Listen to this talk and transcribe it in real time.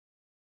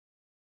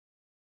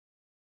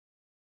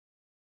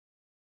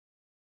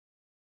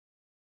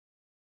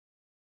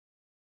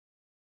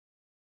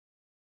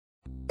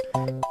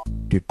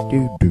Do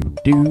do do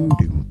do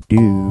do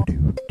do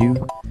do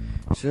do.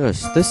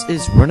 Just this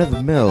is run of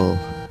the mill.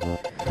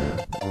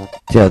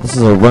 Yeah, this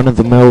is a run of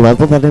the mill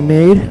level that I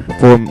made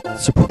for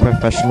Super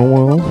Professional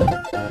World.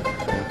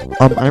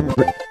 I'm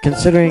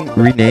considering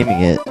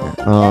renaming it.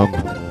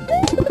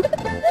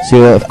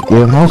 So if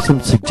you have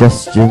some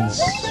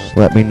suggestions,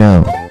 let me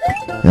know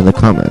in the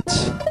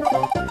comments.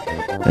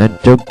 And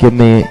don't give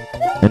me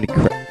any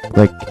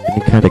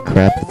kind of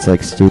crap that's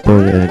like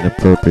stupid and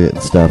inappropriate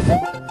and stuff.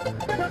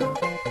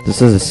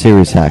 This is a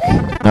serious hack,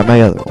 not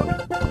my other one.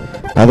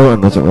 My other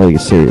one wasn't really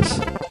serious.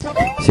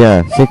 So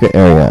yeah, secret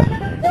area.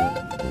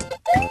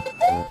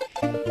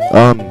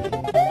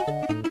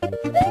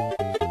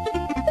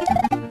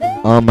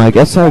 I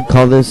guess I would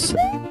call this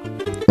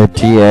a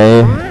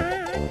TA.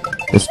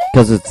 It's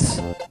because it's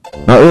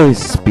not really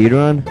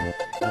speedrun.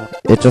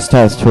 It just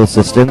has two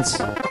assistants.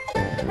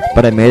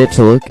 But I made it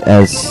to look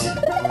as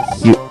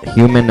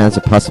human as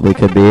it possibly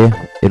could be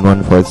in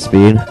 1/4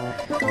 speed.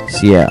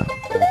 So yeah.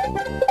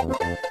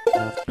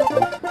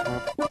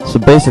 So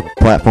basic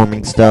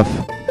platforming stuff.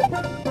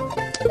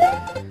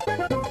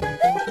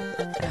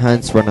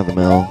 Hence run of the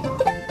mill.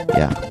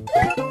 Yeah.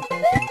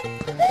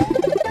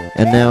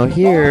 And now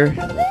here,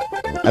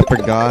 I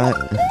forgot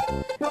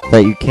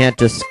that you can't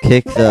just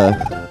kick the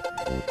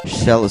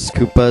shellless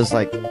Koopas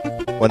like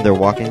when they're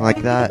walking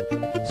like that.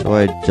 So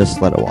I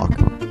just let it walk.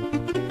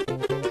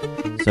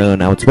 So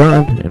now it's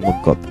gone, and we'll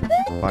go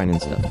fine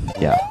and stuff.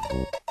 Yeah.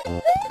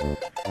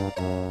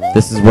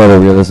 This is where the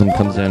realism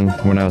comes in.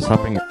 When I was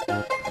hopping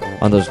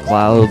on those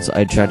clouds,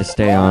 I tried to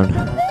stay on,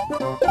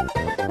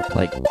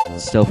 like,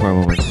 still for a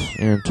moment.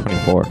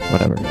 24,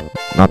 whatever.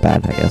 Not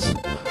bad, I guess.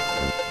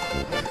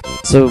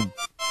 So,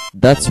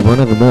 that's run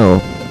of the mill.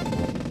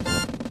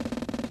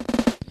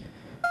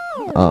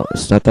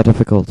 It's not that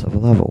difficult of a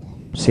level.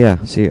 So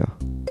yeah, see ya.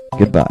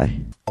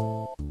 Goodbye.